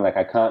same time, like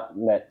I can't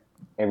let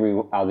every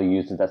other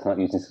user that's not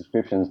using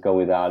subscriptions go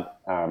without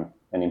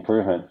an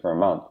improvement for a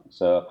month.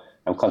 So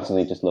I'm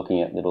constantly just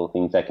looking at little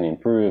things that can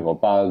improve or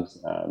bugs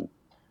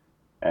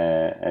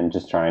and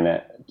just trying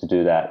to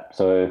do that.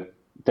 So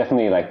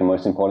definitely like the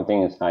most important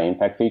thing is high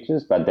impact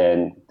features, but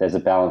then there's a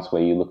balance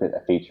where you look at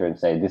a feature and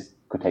say, this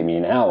could take me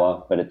an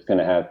hour, but it's going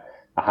to have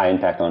a high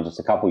impact on just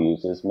a couple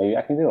users. Maybe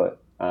I can do it.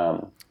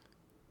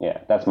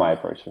 That's my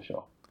approach for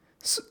sure.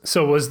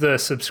 So was the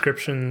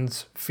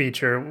subscriptions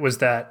feature, was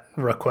that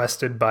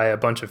requested by a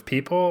bunch of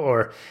people,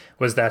 or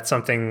was that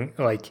something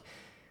like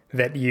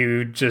that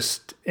you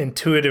just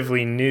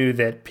intuitively knew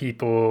that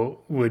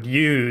people would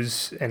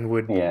use and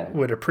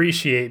would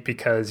appreciate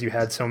because you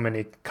had so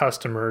many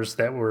customers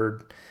that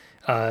were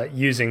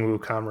using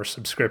WooCommerce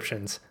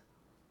subscriptions?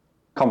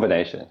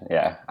 Combination,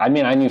 yeah. I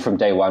mean, I knew from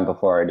day one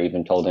before I'd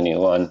even told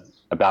anyone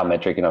about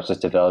Metric, and I was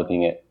just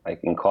developing it like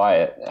in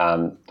quiet.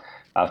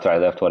 After I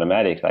left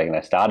Automattic, and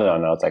I started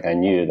on it, I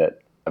knew that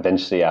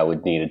eventually I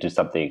would need to do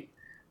something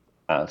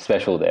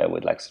special there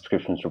with like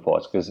subscriptions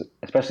reports, because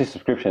especially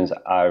subscriptions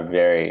are a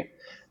very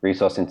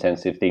resource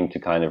intensive thing to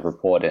kind of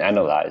report and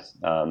analyze.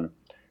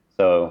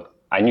 So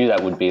I knew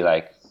that would be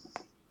like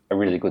a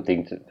really good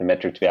thing for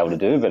Metric to be able to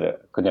do, but I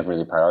could never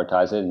really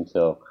prioritize it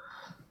until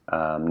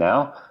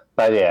now.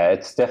 But yeah,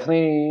 it's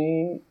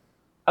definitely,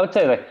 I would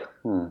say like,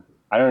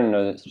 I don't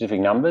know the specific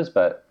numbers,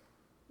 but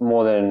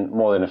more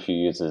than a few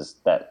users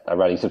that are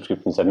running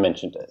subscriptions have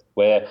mentioned it,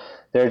 where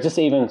there are just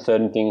even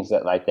certain things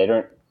that like they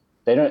don't,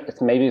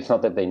 maybe it's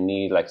not that they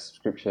need like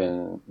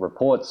subscription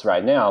reports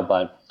right now,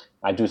 but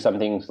I do some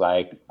things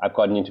like I've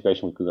got an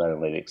integration with Google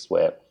Analytics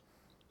where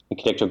you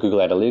connect your Google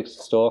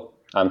Analytics your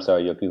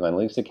Google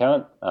Analytics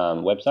account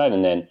website,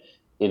 and then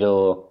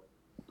it'll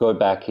go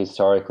back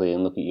historically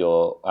and look at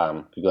your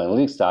Google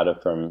Analytics data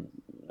from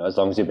as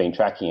long as you've been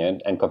tracking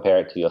it, and compare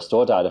it to your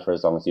store data for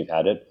as long as you've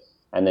had it,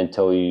 and then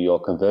tell you your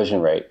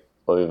conversion rate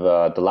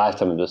over the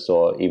lifetime of the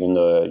store, even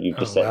though you've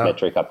just set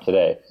metric up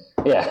today.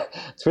 Yeah,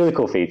 it's a really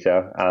cool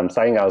feature.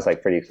 Something I was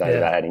like pretty excited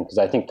about adding, because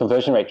I think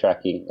conversion rate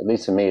tracking, at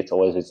least for me, it's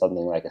always been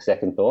something like a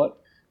second thought.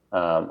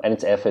 And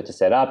it's effort to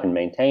set up and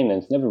maintain,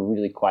 and it's never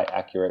really quite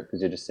accurate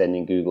because you're just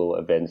sending Google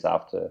events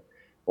after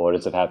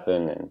orders have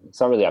happened, and it's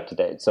not really up to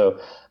date. So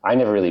I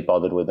never really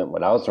bothered with it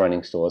when I was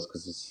running stores,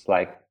 because it's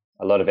like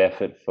a lot of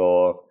effort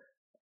for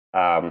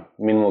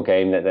minimal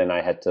gain that then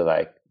I had to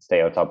like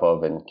stay on top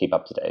of and keep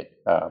up to date.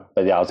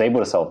 But yeah, I was able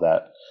to solve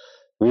that.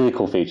 Really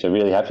cool feature,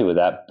 really happy with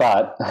that.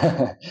 But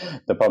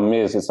the problem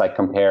is it's like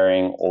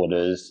comparing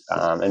orders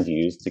and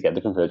views to get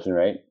the conversion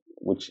rate,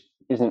 which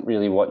isn't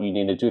really what you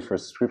need to do for a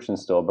subscription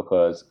store,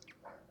 because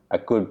a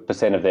good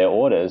percent of their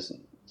orders,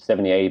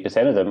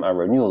 70-80% of them are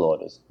renewal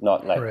orders,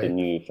 not like the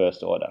new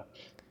first order.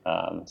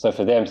 So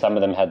for them, some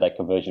of them had like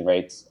conversion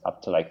rates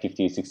up to like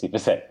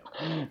 50-60%,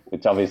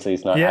 which obviously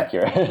is not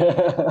accurate.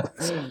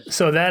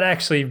 So that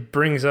actually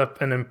brings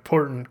up an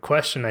important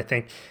question, I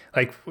think.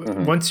 Like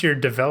once you're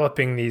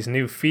developing these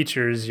new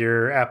features,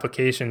 your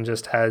application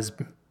just has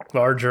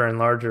larger and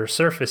larger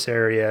surface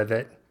area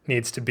that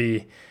needs to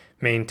be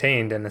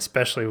maintained, and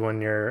especially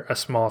when you're a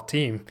small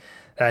team,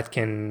 that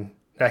can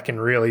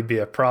really be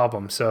a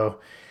problem. So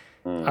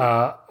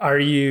are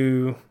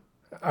you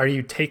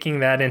taking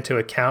that into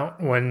account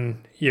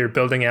when you're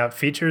building out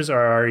features, or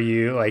are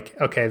you like,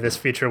 okay, this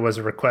feature was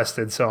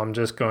requested, so I'm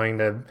just going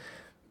to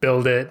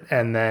build it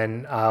and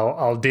then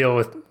I'll deal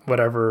with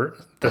whatever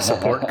the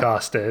support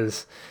cost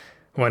is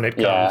when it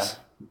comes?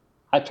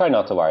 I try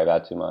not to worry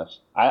about it too much.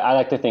 I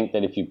like to think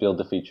that if you build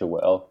the feature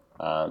well,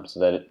 so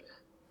that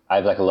I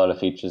have like a lot of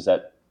features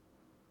that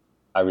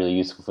are really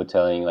useful for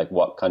telling like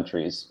what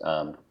countries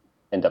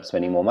end up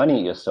spending more money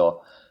at your store.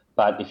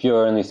 But if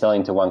you're only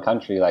selling to one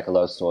country, like a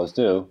lot of stores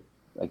do,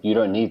 like you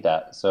don't need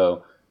that.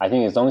 So I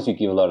think as long as you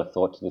give a lot of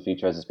thought to the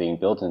feature as it's being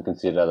built and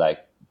consider like,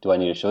 do I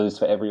need to show this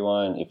for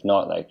everyone? If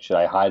not, like, should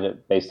I hide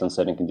it based on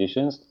certain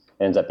conditions?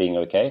 It ends up being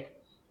okay.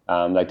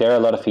 Like there are a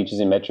lot of features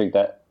in Metric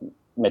that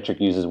Metric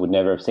users would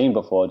never have seen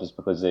before, just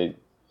because they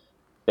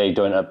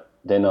don't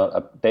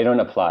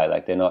apply.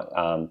 Like they're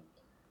not.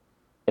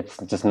 It's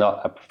just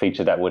not a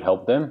feature that would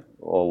help them,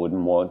 or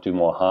would do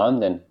more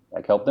harm than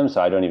like help them.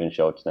 So I don't even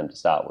show it to them to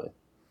start with.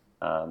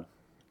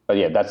 But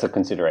yeah, that's a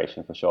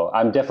consideration for sure.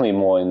 I'm definitely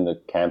more in the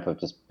camp of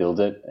just build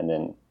it and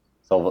then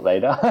solve it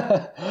later.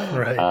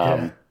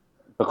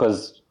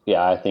 Because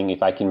I think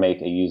if I can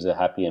make a user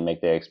happy and make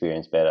their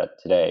experience better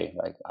today,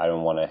 like I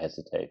don't want to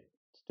hesitate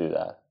to do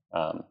that.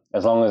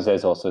 As long as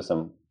there's also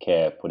some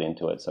care put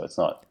into it, so it's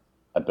not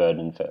a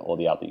burden for all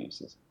the other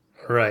users.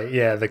 Right.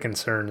 Yeah. The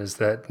concern is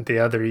that the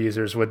other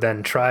users would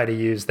then try to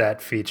use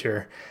that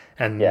feature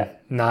and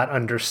not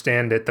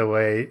understand it the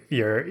way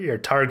your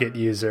target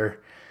user.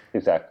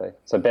 Exactly.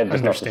 So better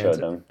just not to show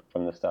them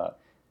from the start.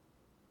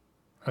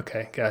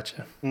 Okay,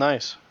 gotcha.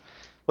 Nice.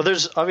 Well,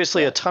 there's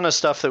obviously a ton of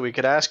stuff that we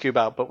could ask you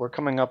about, but we're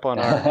coming up on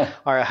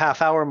our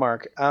half-hour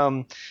mark.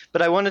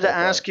 But I wanted to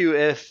ask you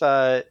if,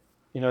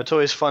 it's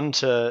always fun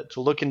to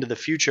look into the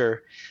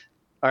future.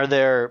 Are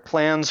there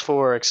plans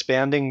for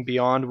expanding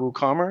beyond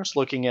WooCommerce,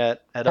 looking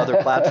at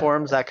other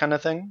platforms, that kind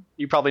of thing?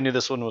 You probably knew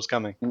this one was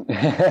coming.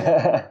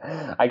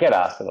 I get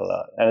asked it a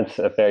lot, and it's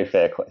a very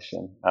fair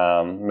question.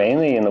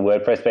 Mainly in the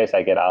WordPress space,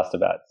 I get asked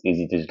about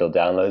easy digital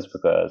downloads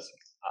because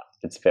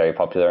it's very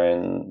popular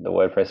in the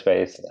WordPress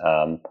space.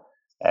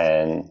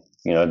 And,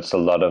 just a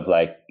lot of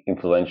like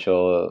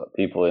influential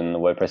people in the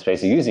WordPress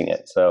space are using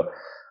it. So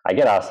I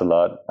get asked a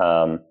lot.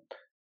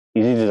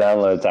 Easy to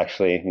downloads,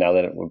 actually, now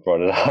that we brought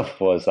it up,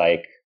 was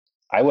like,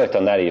 I worked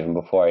on that even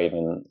before I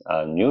even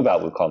knew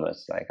about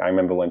WooCommerce. Like I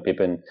remember when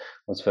Pippin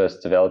was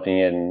first developing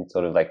it and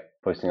sort of like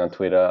posting on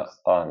Twitter,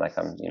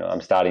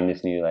 I'm starting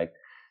this new like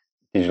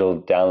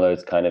digital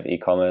downloads kind of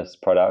e-commerce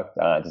product.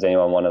 Does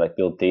anyone want to like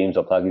build themes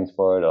or plugins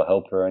for it or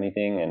help or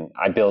anything? And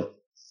I built,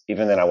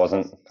 even then I was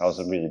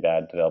a really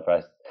bad developer.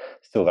 I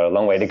still got a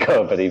long way to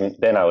go, but even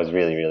then I was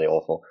really, really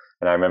awful.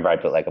 And I remember I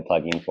built like a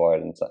plugin for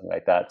it and something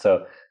like that.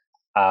 So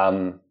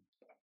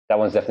that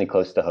one's definitely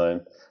close to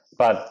home,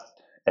 but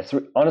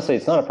honestly,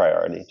 it's not a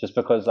priority, just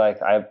because like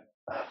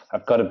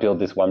I've got to build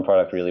this one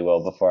product really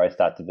well before I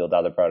start to build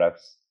other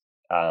products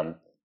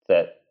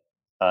that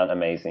aren't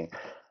amazing.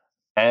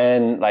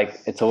 And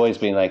like it's always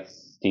been like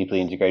deeply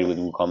integrated with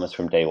WooCommerce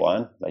from day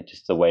one, like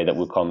just the way that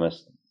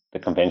WooCommerce, the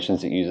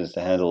conventions it uses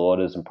to handle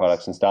orders and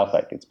products and stuff,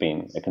 like it's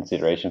been a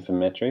consideration for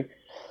Metric.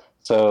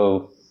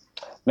 So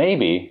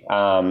maybe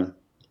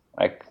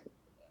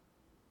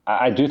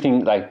I do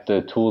think like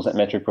the tools that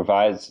Metric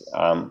provides,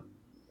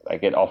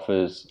 like it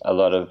offers a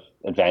lot of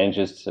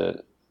advantages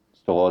to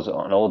stores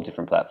on all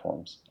different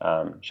platforms,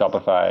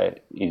 Shopify,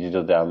 easy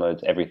to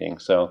download, everything.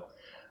 So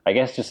I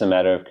guess just a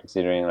matter of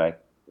considering like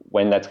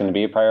when that's going to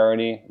be a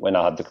priority, when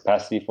I'll have the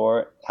capacity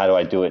for it, how do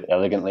I do it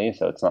elegantly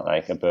so it's not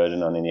like a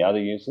burden on any other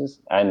users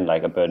and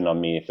like a burden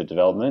on me for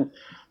development.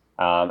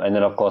 And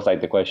then of course like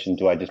the question,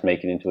 do I just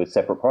make it into a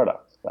separate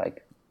product,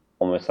 like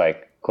almost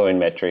like clone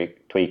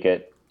Metric, tweak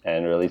it,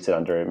 and release it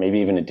under maybe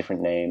even a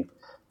different name,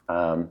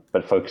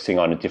 but focusing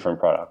on a different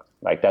product.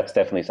 Like that's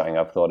definitely something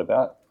I've thought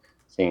about.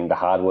 Seeing the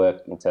hard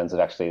work in terms of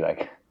actually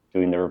like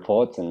doing the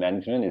reports and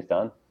management is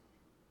done.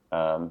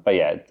 But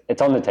yeah,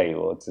 it's on the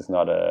table. It's just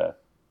not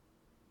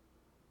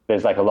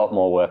there's like a lot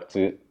more work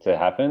to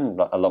happen,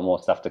 a lot more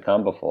stuff to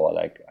come before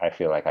like I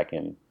feel like I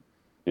can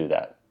do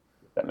that,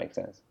 if that makes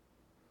sense.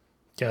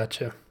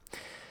 Gotcha.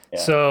 Yeah.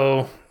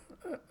 So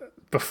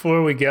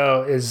before we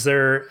go, is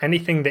there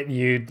anything that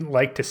you'd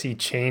like to see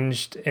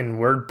changed in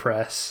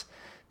WordPress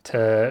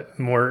to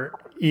more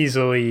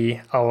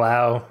easily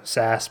allow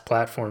SaaS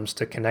platforms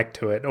to connect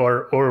to it,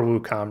 or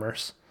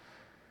WooCommerce?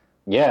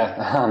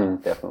 Yeah,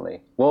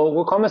 definitely. Well,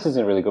 WooCommerce is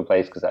in a really good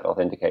place because that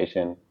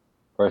authentication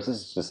process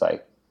is just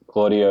like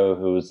Claudio,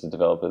 who was the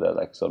developer that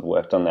like sort of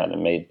worked on that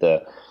and made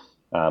the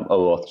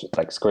OAuth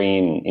like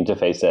screen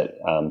interface that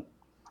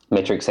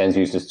Metric sends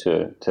users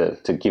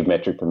to give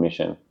Metric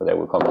permission for their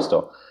WooCommerce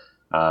store.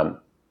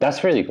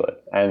 That's really good,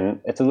 and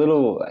it's a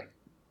little like,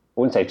 I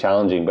wouldn't say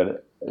challenging,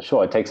 but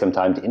sure, it takes some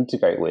time to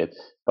integrate with.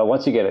 But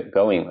once you get it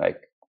going,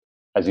 like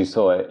as you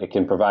saw, it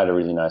can provide a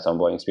really nice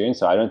onboarding experience.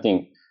 So I don't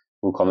think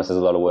WooCommerce has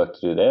a lot of work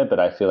to do there, but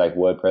I feel like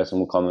WordPress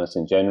and WooCommerce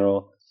in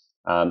general,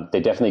 they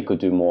definitely could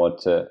do more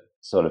to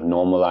sort of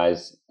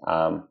normalize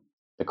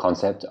the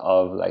concept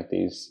of like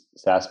these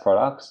SaaS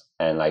products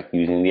and like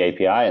using the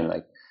API, and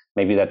like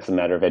maybe that's a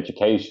matter of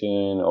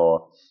education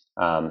or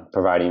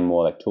providing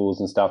more like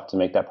tools and stuff to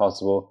make that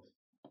possible.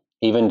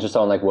 Even just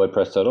on like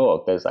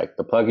WordPress.org, there's like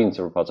the plugins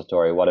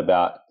repository. What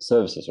about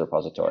services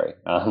repository?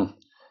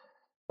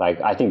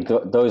 Like I think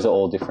those are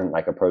all different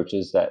like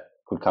approaches that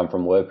could come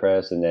from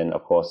WordPress, and then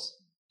of course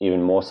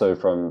even more so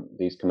from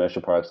these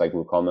commercial products like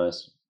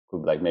WooCommerce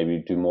could like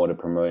maybe do more to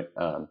promote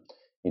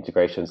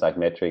integrations like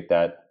Metric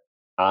that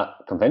aren't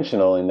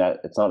conventional in that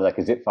it's not like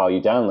a zip file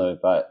you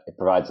download, but it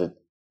provides a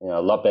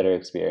lot better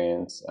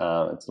experience.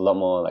 It's a lot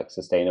more like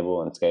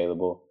sustainable and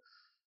scalable.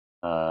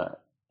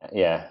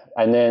 Yeah,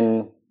 and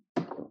then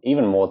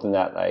even more than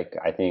that, like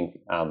I think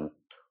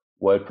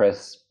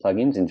WordPress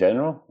plugins in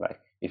general,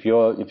 like if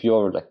you're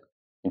like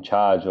in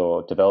charge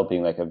or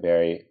developing like a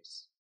very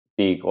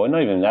big, or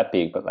not even that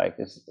big, but like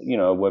it's a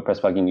WordPress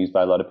plugin used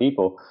by a lot of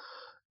people,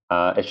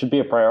 it should be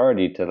a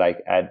priority to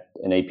like add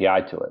an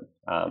API to it,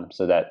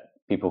 so that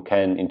people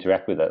can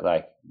interact with it.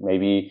 Like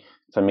maybe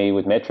for me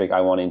with Metric,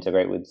 I want to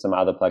integrate with some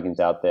other plugins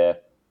out there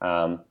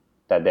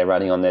that they're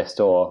running on their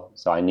store,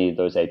 so I need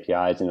those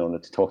APIs in order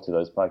to talk to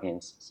those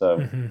plugins.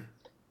 So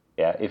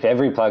yeah, if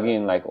every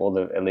plugin, like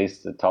at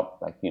least the top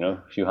like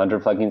few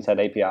hundred plugins had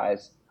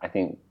APIs, I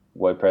think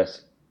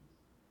WordPress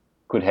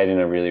could head in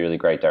a really, really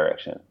great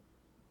direction.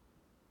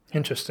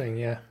 Interesting.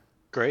 Yeah.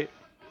 Great.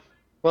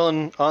 Well,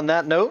 and on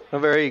that note, a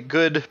very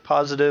good,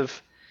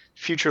 positive,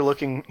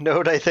 future-looking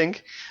note, I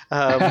think.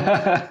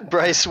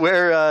 Bryce,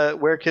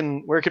 where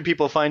can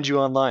people find you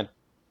online?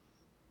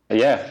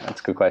 Yeah,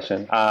 that's a good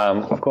question.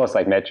 Of course,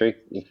 like Metric,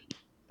 if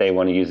they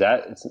want to use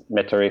that, it's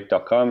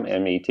metoric.com,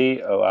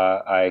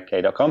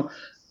 metoric.com.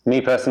 Me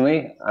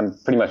personally, I'm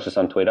pretty much just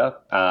on Twitter,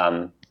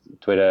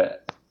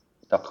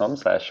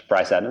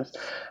 twitter.com/Bryce Adams.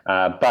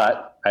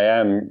 But I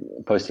am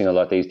posting a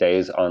lot these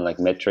days on like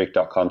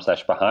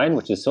metric.com/behind,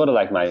 which is sort of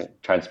like my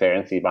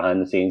transparency behind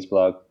the scenes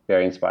blog,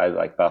 very inspired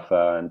like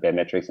Buffer and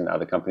Baremetrics and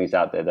other companies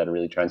out there that are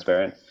really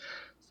transparent.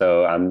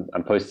 So I'm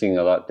posting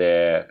a lot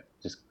there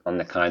just on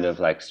the kind of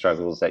like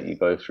struggles that you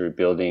go through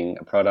building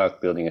a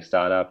product, building a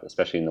startup,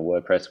 especially in the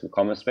WordPress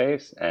WooCommerce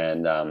space,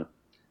 and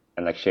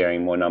like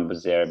sharing more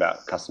numbers there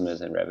about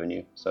customers and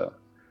revenue. So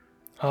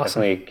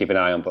awesome. Definitely keep an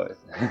eye on both.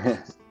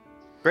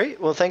 Great.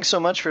 Well, thanks so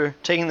much for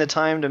taking the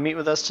time to meet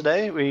with us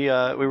today. We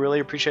really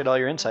appreciate all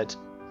your insights.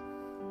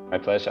 My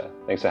pleasure.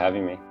 Thanks for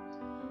having me.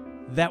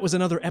 That was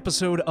another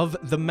episode of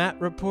The Matt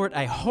Report.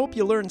 I hope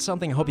you learned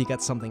something. I hope you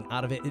got something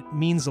out of it. It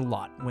means a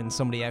lot when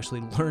somebody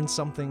actually learns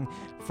something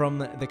from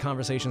the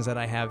conversations that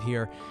I have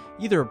here,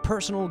 either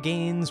personal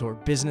gains or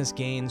business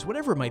gains,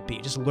 whatever it might be,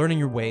 just learning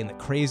your way in the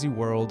crazy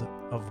world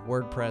of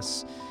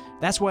WordPress.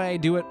 That's why I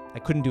do it. I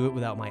couldn't do it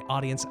without my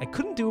audience. I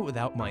couldn't do it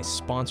without my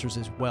sponsors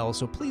as well.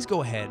 So please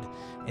go ahead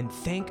and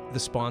thank the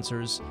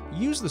sponsors.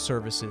 Use the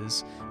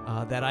services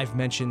that I've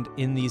mentioned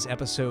in these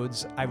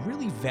episodes. I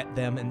really vet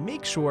them and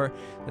make sure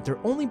that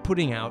they're only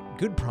putting out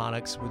good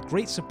products with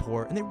great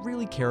support, and they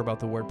really care about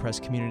the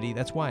WordPress community.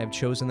 That's why I've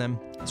chosen them.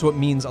 So it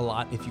means a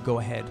lot if you go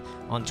ahead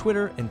on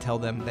Twitter and tell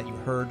them that you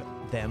heard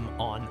them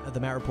on the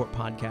Matt Report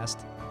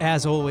podcast.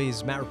 As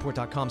always,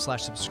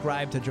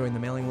 mattreport.com/subscribe to join the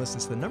mailing list.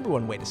 It's the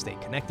 #1 way to stay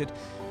connected.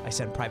 I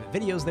send private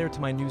videos there to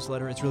my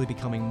newsletter. It's really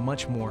becoming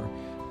much more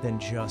than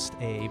just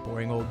a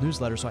boring old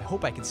newsletter, so I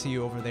hope I can see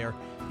you over there.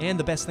 And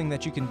the best thing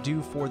that you can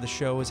do for the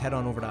show is head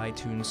on over to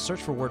iTunes,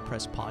 search for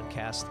WordPress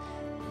Podcast,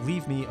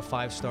 leave me a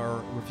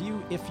 5-star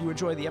review if you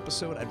enjoy the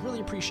episode. I'd really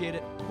appreciate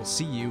it. We'll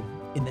see you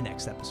in the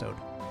next episode.